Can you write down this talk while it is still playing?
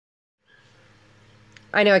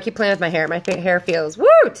I know I keep playing with my hair. My hair feels woo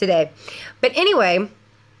today. But anyway,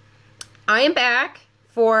 I am back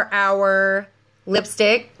for our lip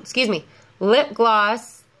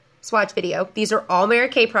gloss swatch video. These are all Mary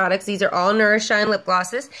Kay products. These are all Nurishine lip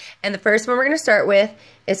glosses. And the first one we're going to start with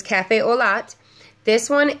is Cafe Au Lait. This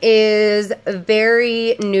one is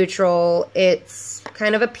very neutral. It's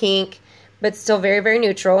kind of a pink, but still very, very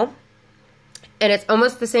neutral. And it's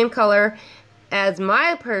almost the same color as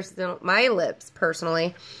my lips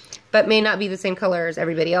personally, but may not be the same color as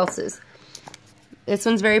everybody else's. This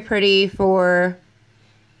one's very pretty for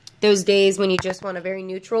those days when you just want a very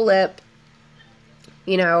neutral lip.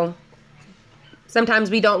 You know, sometimes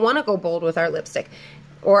we don't want to go bold with our lipstick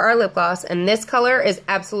or our lip gloss, and this color is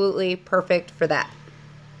absolutely perfect for that.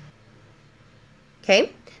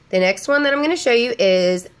 Okay, the next one that I'm going to show you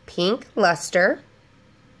is Pink Luster.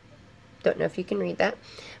 Don't know if you can read that.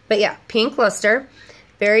 But yeah, Pink Luster.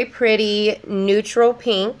 Very pretty, neutral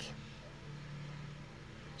pink.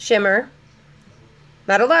 Shimmer.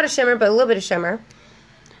 Not a lot of shimmer, but a little bit of shimmer.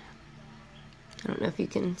 I don't know if you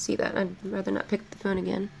can see that. I'd rather not pick up the phone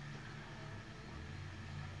again.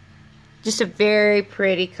 Just a very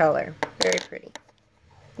pretty color. Very pretty.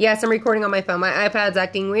 Yes, I'm recording on my phone. My iPad's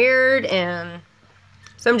acting weird, and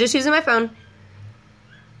so I'm just using my phone.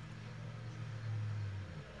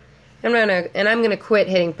 I'm gonna quit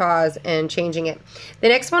hitting pause and changing it. The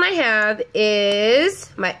next one I have is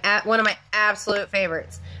one of my absolute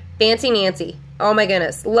favorites, Fancy Nancy. Oh my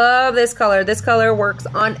goodness, love this color. This color works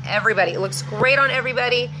on everybody. It looks great on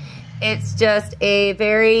everybody. It's just a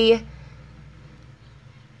very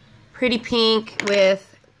pretty pink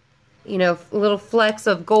with, you know, little flecks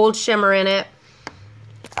of gold shimmer in it.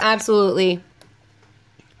 Absolutely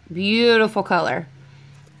beautiful color.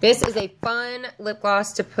 This is a fun lip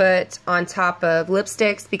gloss to put on top of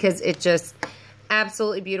lipsticks because it's just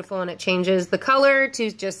absolutely beautiful, and it changes the color to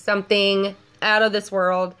just something out of this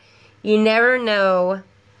world. You never know,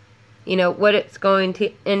 you know, what it's going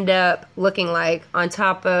to end up looking like on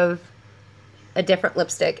top of a different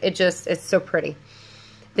lipstick. It's so pretty.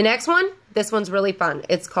 The next one, this one's really fun.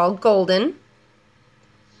 It's called Golden.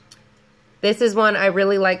 This is one I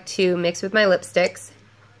really like to mix with my lipsticks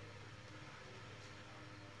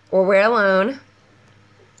or wear alone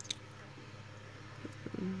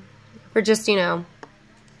for just, you know,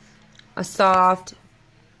 a soft,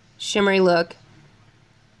 shimmery look.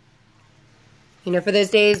 You know, for those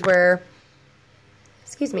days where,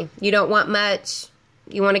 excuse me, you don't want much,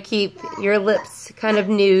 you want to keep your lips kind of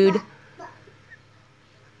nude.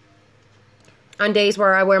 On days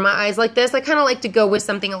where I wear my eyes like this, I kind of like to go with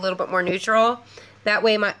something a little bit more neutral. That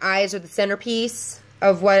way my eyes are the centerpiece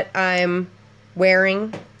of what I'm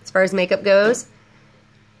wearing as far as makeup goes.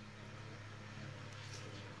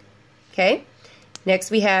 Okay, next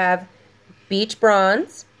we have Beach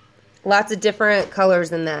Bronze. Lots of different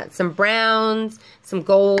colors in that. Some browns, some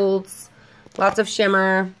golds, lots of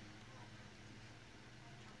shimmer.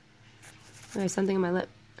 There's something in my lip.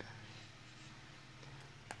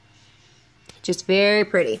 Just very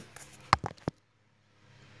pretty.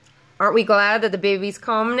 Aren't we glad that the baby's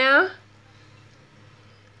calm now? I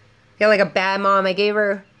feel like a bad mom. I gave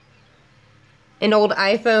her an old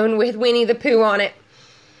iPhone with Winnie the Pooh on it.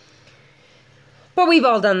 But we've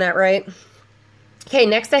all done that, right? Okay,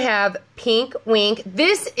 next I have Pink Wink.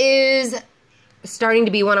 This is starting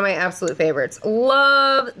to be one of my absolute favorites.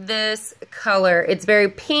 Love this color. It's very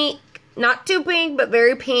pink. Not too pink, but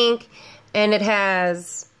very pink. And it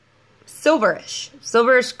has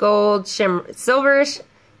silverish gold shimmer, silverish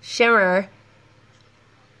shimmer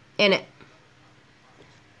in it.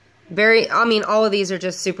 I mean, all of these are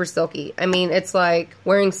just super silky. I mean, it's like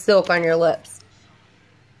wearing silk on your lips.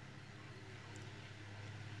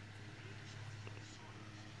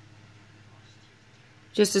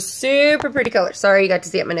 Just a super pretty color. Sorry, you got to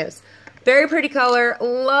see it my nose. Very pretty color.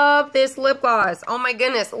 Love this lip gloss. Oh my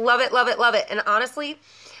goodness. Love it, love it, love it. And honestly,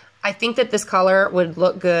 I think that this color would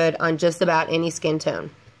look good on just about any skin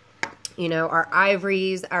tone. You know, our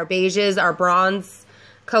ivories, our beiges, our bronze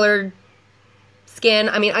colored skin.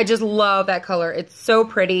 I mean, I just love that color. It's so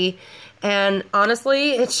pretty. And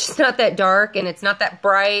honestly, it's just not that dark and it's not that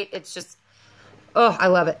bright. It's just, oh, I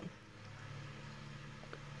love it.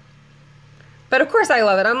 But of course I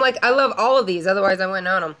love it. I'm like, I love all of these. Otherwise I wouldn't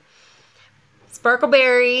own them.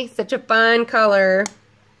 Sparkleberry, such a fun color.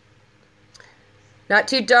 Not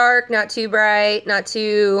too dark, not too bright, not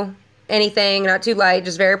too anything, not too light,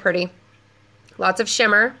 just very pretty. Lots of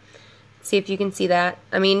shimmer. See if you can see that.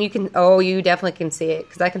 I mean, you can, oh, you definitely can see it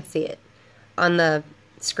because I can see it on the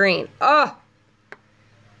screen. Oh!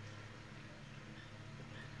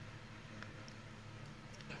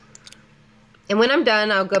 And when I'm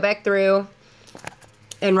done, I'll go back through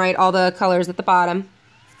and write all the colors at the bottom.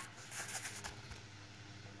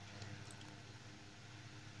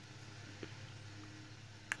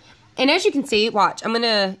 And as you can see, watch, I'm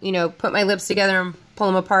gonna, you know, put my lips together and pull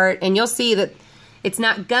them apart, and you'll see that it's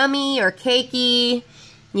not gummy or cakey.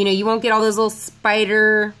 You know, you won't get all those little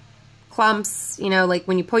spider clumps, you know, like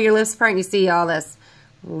when you pull your lips apart and you see all this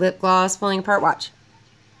lip gloss falling apart. Watch.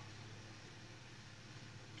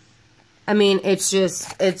 I mean, it's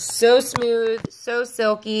just, it's so smooth, so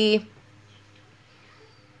silky.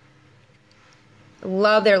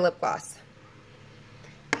 Love their lip gloss.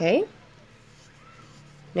 Okay.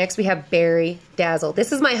 Next we have Berry Dazzle.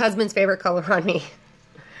 This is my husband's favorite color on me.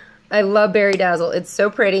 I love Berry Dazzle. It's so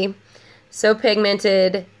pretty, so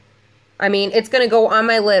pigmented. I mean, it's going to go on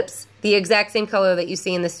my lips the exact same color that you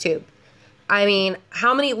see in this tube. I mean,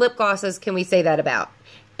 how many lip glosses can we say that about?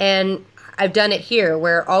 And I've done it here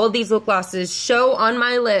where all of these lip glosses show on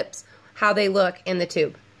my lips how they look in the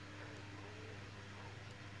tube.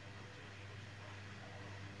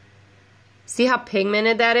 See how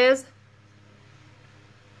pigmented that is?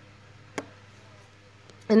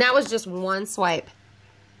 And that was just one swipe.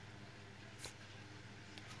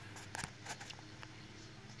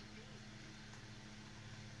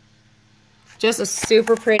 Just a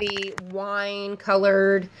super pretty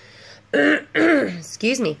wine-colored,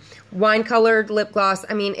 excuse me, wine-colored lip gloss.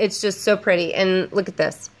 I mean, it's just so pretty. And look at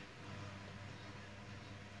this.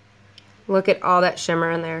 Look at all that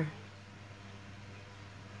shimmer in there.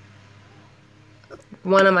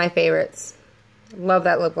 One of my favorites. Love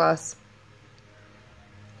that lip gloss.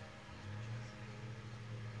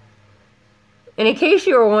 And in case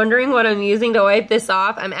you were wondering what I'm using to wipe this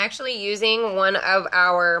off, I'm actually using one of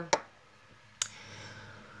our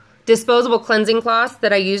disposable cleansing cloths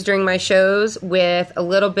that I use during my shows with a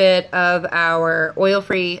little bit of our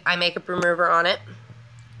oil-free eye makeup remover on it.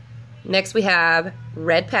 Next we have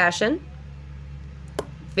Red Passion.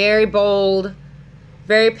 Very bold,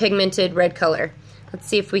 very pigmented red color. Let's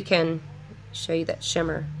see if we can show you that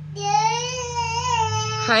shimmer.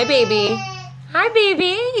 Hi, baby. Hi,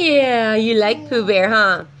 baby. Yeah, you like Pooh Bear,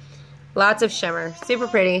 huh? Lots of shimmer. Super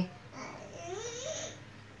pretty.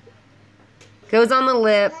 Goes on the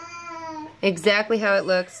lip. Exactly how it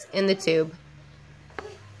looks in the tube.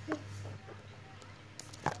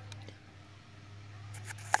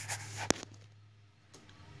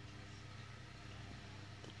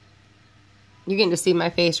 You're getting to see my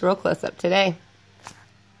face real close up today.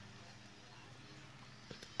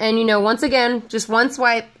 And you know, once again, just one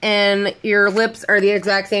swipe and your lips are the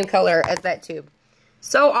exact same color as that tube.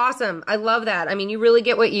 So awesome. I love that. I mean, you really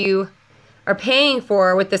get what you are paying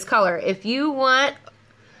for with this color. If you want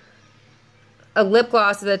a lip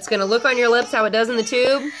gloss that's going to look on your lips how it does in the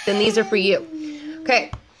tube, then these are for you. Okay,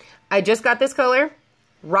 I just got this color,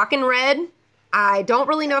 Rockin' Red. I don't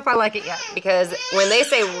really know if I like it yet, because when they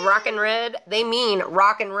say Rockin' Red, they mean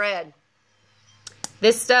Rockin' Red.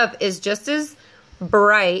 This stuff is just as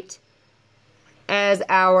bright as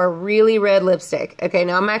our really red lipstick. Okay,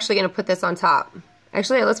 now I'm actually going to put this on top.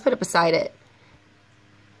 Actually, let's put it beside it.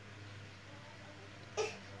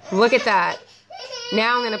 Look at that.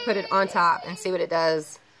 Now I'm going to put it on top and see what it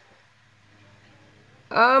does.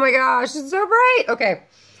 Oh my gosh, it's so bright. Okay,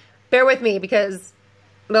 bear with me because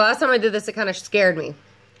the last time I did this, it kind of scared me.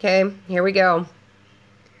 Okay, here we go.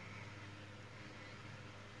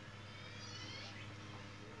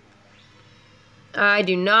 I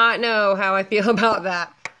do not know how I feel about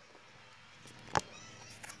that.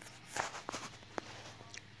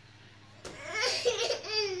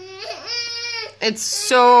 It's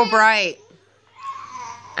so bright.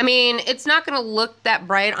 I mean, it's not going to look that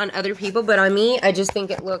bright on other people, but on me, I just think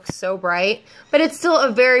it looks so bright. But it's still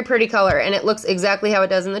a very pretty color, and it looks exactly how it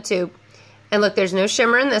does in the tube. And look, there's no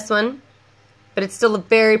shimmer in this one, but it's still a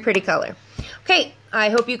very pretty color. Okay, I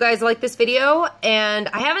hope you guys like this video, and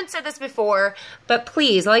I haven't said this before, but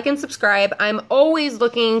please like and subscribe. I'm always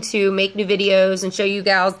looking to make new videos and show you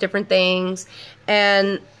gals different things,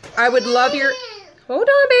 and I would love your... Hold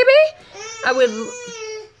on, baby.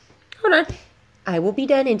 Hold on. I will be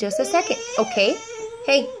done in just a second, okay?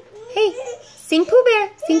 Hey, hey, sing Pooh Bear,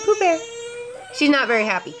 sing Pooh Bear. She's not very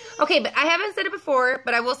happy. Okay, but I haven't said it before,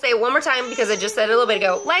 but I will say it one more time because I just said it a little bit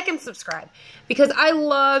ago. Like and subscribe, because I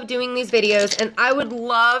love doing these videos, and I would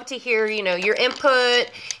love to hear, you know, your input,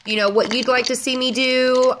 you know, what you'd like to see me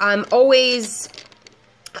do. I'm always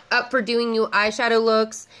up for doing new eyeshadow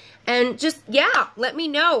looks. And just, yeah, let me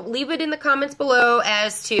know. Leave it in the comments below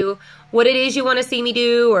as to what it is you want to see me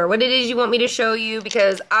do or what it is you want me to show you,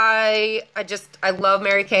 because I love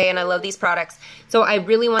Mary Kay and I love these products. So I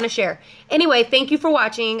really want to share. Anyway, thank you for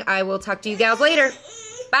watching. I will talk to you gals later.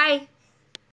 Bye.